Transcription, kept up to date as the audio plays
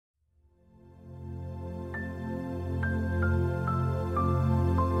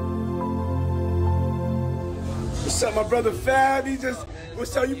What's up, my brother Fab? He just,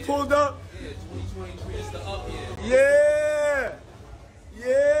 what's up, you pulled up? Yeah.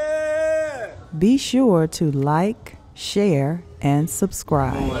 Yeah. Be sure to like, share, and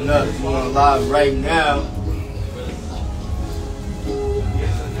subscribe. Going up, going live right now.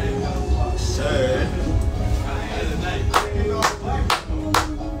 Sir.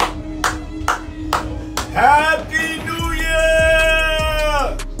 Happy New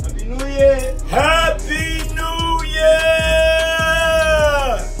Year! Happy New Year! Happy New Year!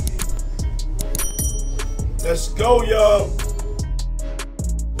 Let's go, y'all.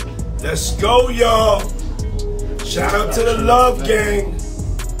 Let's go, y'all. Shout out to the Love Gang.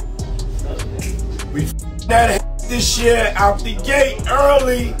 We that this year out the gate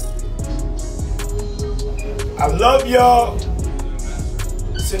early. I love y'all.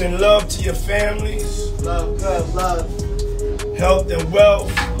 Sending love to your families. Love, good, love. Health and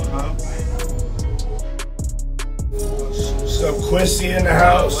wealth. What's up, Quincy in the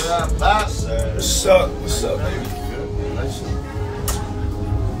house? What up, boss, sir? What's up? What's up, baby?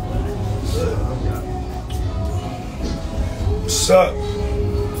 What's up?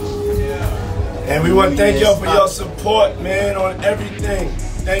 And we want to thank y'all for your support, man, on everything.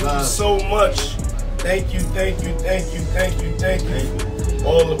 Thank you so much. Thank you, thank you, thank you, thank you, thank you.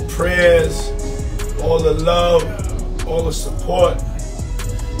 All the prayers, all the love, all the support.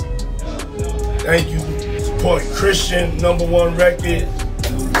 Thank you. Support Christian, #1 record.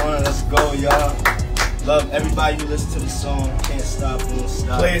 #1, let's go, y'all. Love everybody who listens to the song. Can't stop, won't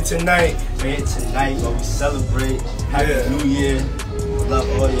stop. Play it tonight. Play it tonight while we celebrate. Happy New Year. Love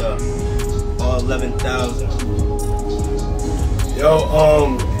all y'all. All 11,000. Yo,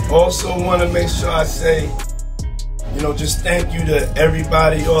 also want to make sure I say, you know, just thank you to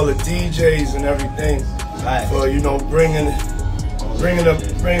everybody, all the DJs and everything, for, you know, bringing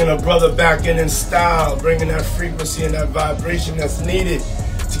a brother back in style, bringing that frequency and that vibration that's needed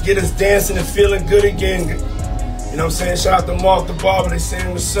to get us dancing and feeling good again. You know what I'm saying? Shout out to Mark the Barber. They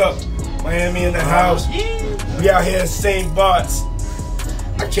saying what's up. Miami in the house. We out here in St. Bart's.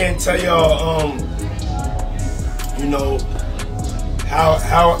 I can't tell y'all, you know,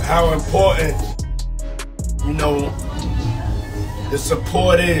 how important, you know, the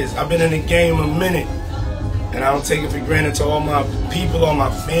support is. I've been in the game a minute, and I don't take it for granted to all my people, all my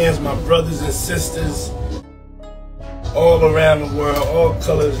fans, my brothers and sisters, all around the world, all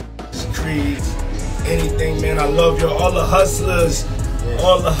colors, creeds, anything, man. I love y'all, all the hustlers,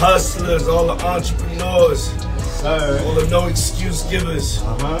 all the entrepreneurs, all the no excuse givers.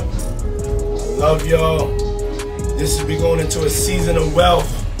 I love y'all. This is we going into a season of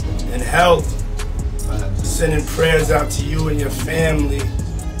wealth and health. Sending prayers out to you and your family.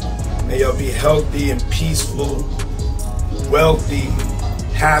 May y'all be healthy and peaceful, wealthy,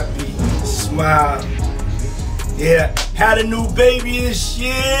 happy, smile. Yeah, had a new baby this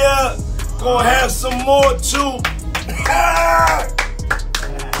year. Gonna have some more too.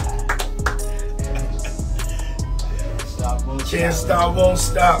 Can't stop, won't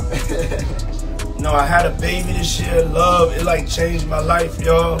stop. No, I had a baby this year. Love, it like changed my life,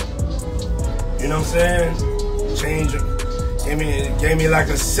 y'all. You know what I'm saying? Change it. Gave me like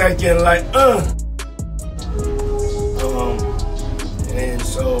a second, like, And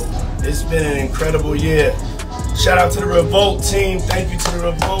so, it's been an incredible year. Shout out to the Revolt team. Thank you to the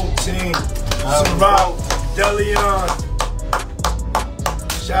Revolt team. Sarat, Delion.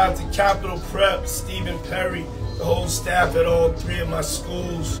 Shout out to Capital Prep, Stephen Perry, the whole staff at all 3 of my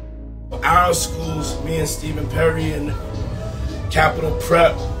schools. Our schools, me and Stephen Perry and Capital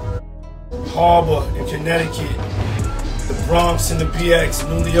Prep, Harbor in Connecticut, the Bronx and the BX,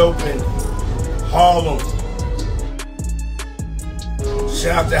 newly opened, Harlem.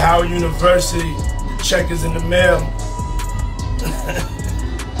 Shout out to Howard University, the check is in the mail.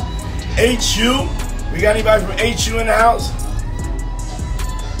 HU, we got anybody from HU in the house?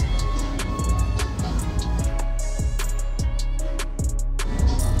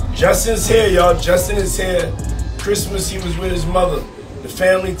 Justin's here, y'all. Justin is here. Christmas, he was with his mother. The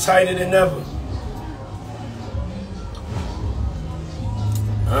family tighter than ever.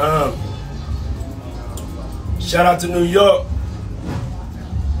 Shout out to New York.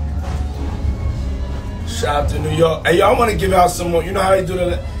 Shout out to New York. Hey, y'all, I want to give out some more. You know how they do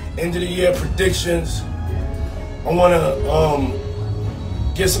the end of the year predictions? I want to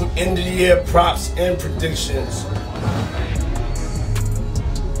get some end of the year props and predictions.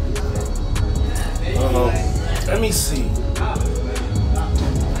 Let me see.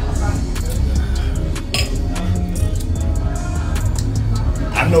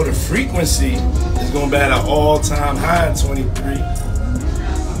 I know the frequency is going to be at an all-time high in 23.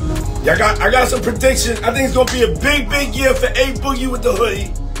 I got some predictions. I think it's gonna be a big year for A Boogie with the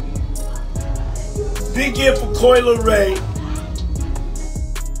hoodie. Big year for Coil Ray.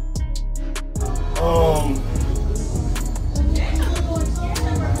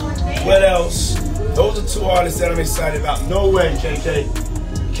 What else? Those are two artists that I'm excited about. No way, KK.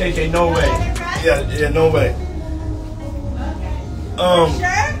 KK, no way. Yeah, no way.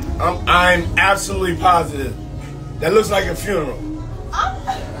 I'm absolutely positive. That looks like a funeral.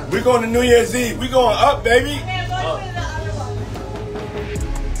 We're going to New Year's Eve. We're going up, baby.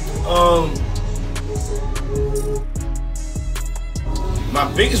 My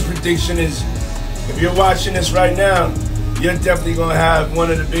biggest prediction is, if you're watching this right now, you're definitely going to have one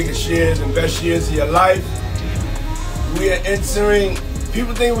of the biggest years and best years of your life. We are entering,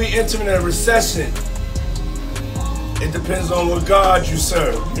 people think we're entering a recession. It depends on what God you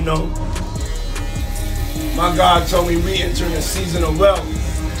serve, you know. My God told me we entering a season of wealth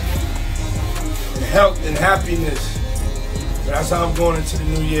and health and happiness. But that's how I'm going into the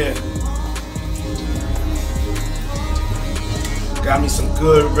new year. Got me some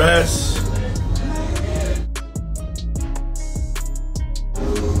good rest.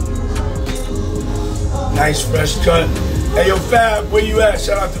 Nice fresh cut. Hey yo, Fab, where you at?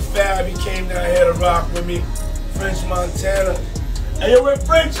 Shout out to Fab. He came down here to rock with me. French, Montana. Hey yo, where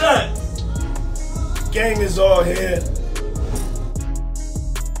French at? Gang is all here.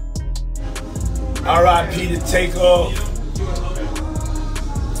 R.I.P. to Takeoff.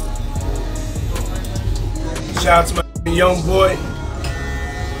 Shout out to my young boy.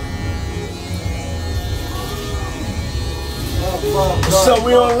 What's up?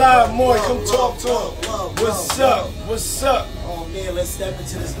 We on live, Moy. Come talk to him. What's up? What's up? Oh man, let's step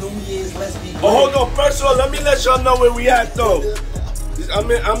into this New Year's. Let's be great. Oh, hold on. First of all, let me let y'all know where we at though.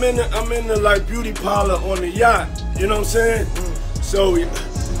 I'm in the like beauty parlor on the yacht. You know what I'm saying? So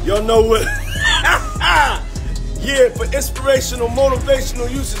y'all know what? Yeah, for inspirational, motivational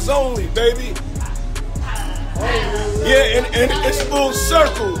uses only, baby. Yeah, and it's full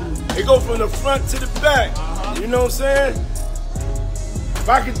circle. It go from the front to the back. You know what I'm saying? If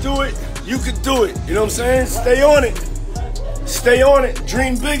I could do it, you could do it. You know what I'm saying? Stay on it. Stay on it.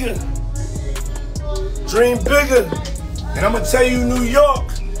 Dream bigger. Dream bigger. And I'm gonna tell you, New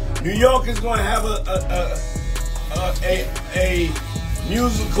York is gonna have a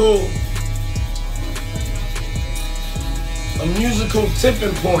musical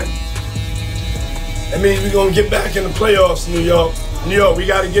tipping point. That means we're gonna get back in the playoffs, New York. New York, we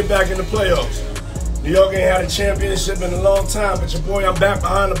gotta get back in the playoffs. New York ain't had a championship in a long time, but your boy, I'm back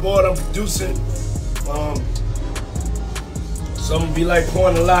behind the board, I'm producing. So I'm gonna be like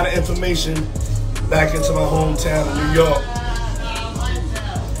pouring a lot of information back into my hometown of New York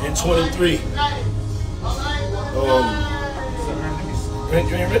in 23. You ain't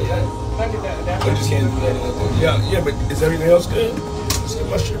ready yet? I just can't do that. Yeah, but is everything else good? Let's get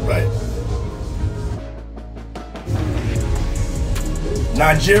my shit right.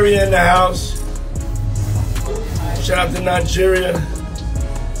 Nigeria in the house. Shout out to Nigeria.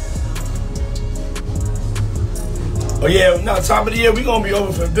 Oh yeah, now top of the year, we gonna be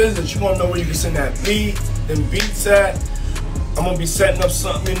over for business. You wanna know where you can send that beat, them beats at. I'm gonna be setting up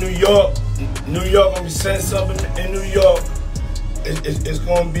something in New York. New York, gonna be setting something in New York. It's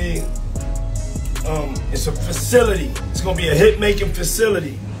gonna be, it's a facility. It's gonna be a hit-making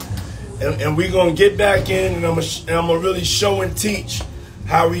facility. And we're gonna get back in, and I'm gonna really show and teach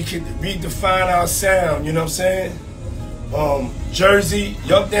how we can redefine our sound, you know what I'm saying? Jersey,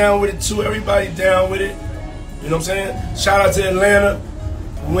 y'all down with it too, everybody down with it. You know what I'm saying? Shout out to Atlanta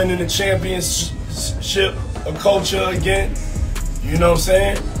for winning the championship of culture again. You know what I'm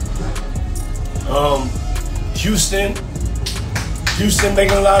saying? Houston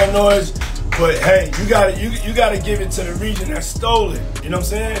making a lot of noise, but hey, you gotta give it to the region that stole it. You know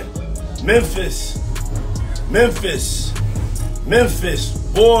what I'm saying? Memphis,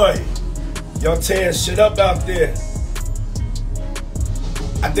 boy, y'all tearing shit up out there.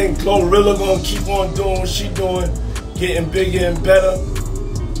 I think Glorilla gonna keep on doing what she doing, getting bigger and better.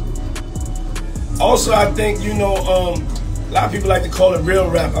 Also, I think, you know, a lot of people like to call it real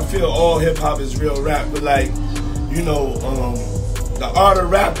rap. I feel all hip hop is real rap, but like, you know, the art of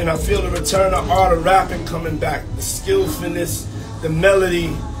rapping, I feel the return of art of rapping coming back. The skillfulness, the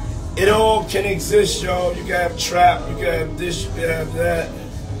melody, it all can exist, y'all. You can have trap, you can have this, you can have that.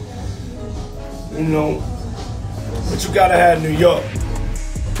 You know, but you gotta have New York.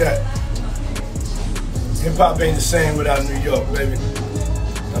 That hip hop ain't the same without New York, baby.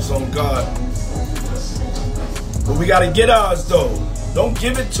 That's on God. But we gotta get ours though. Don't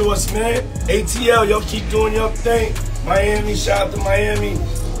give it to us, man. ATL, y'all keep doing your thing. Miami, shout out to Miami.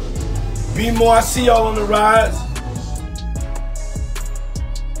 Be more, I see y'all on the rise.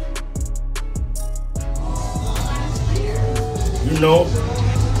 You know,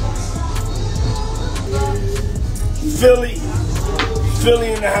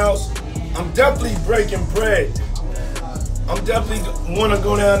 Philly in the house. I'm definitely breaking bread. I'm definitely want to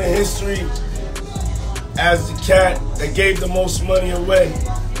go down in history as the cat that gave the most money away. You know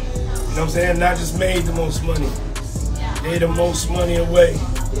what I'm saying? Not just made the most money, gave the most money away.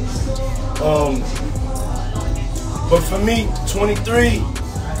 But for me, 23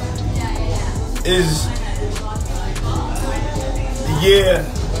 is the year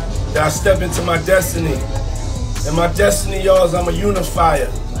that I step into my destiny. And my destiny, y'all, is I'm a unifier.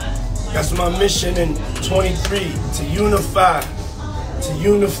 That's my mission in 23, to unify, to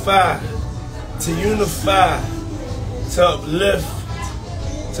unify, to unify, to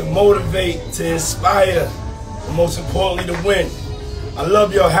uplift, to motivate, to inspire, and most importantly, to win. I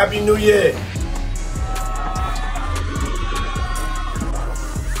love y'all. Happy New Year.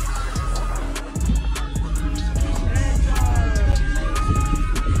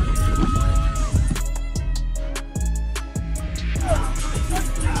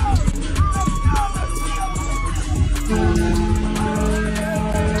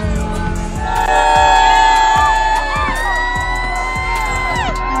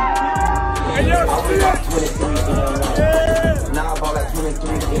 Now I bought like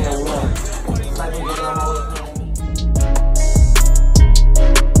 23 and 1.